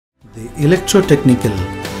The Electrotechnical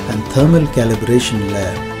and Thermal Calibration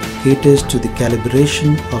Lab caters to the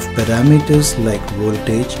calibration of parameters like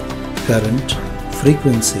voltage, current,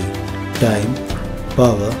 frequency, time,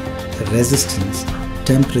 power, resistance,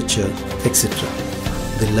 temperature, etc.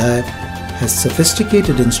 The lab has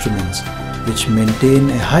sophisticated instruments which maintain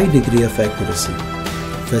a high degree of accuracy.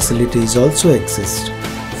 Facilities also exist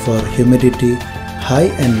for humidity,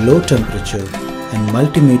 high and low temperature, and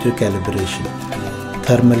multimeter calibration.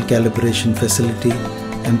 Thermal calibration facility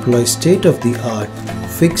employs state-of-the-art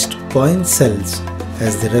fixed point cells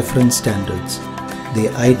as the reference standards. The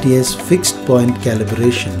ITS fixed point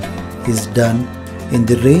calibration is done in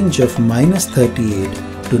the range of -38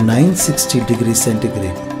 to 960 degrees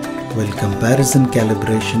centigrade, while comparison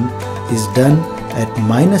calibration is done at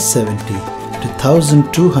 -70 to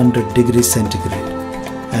 1200 degrees centigrade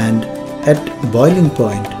and at boiling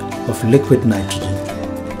point of liquid nitrogen.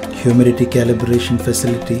 Humidity calibration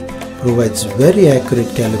facility provides very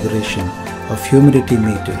accurate calibration of humidity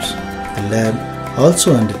meters. The lab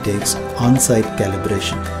also undertakes on-site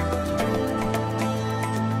calibration.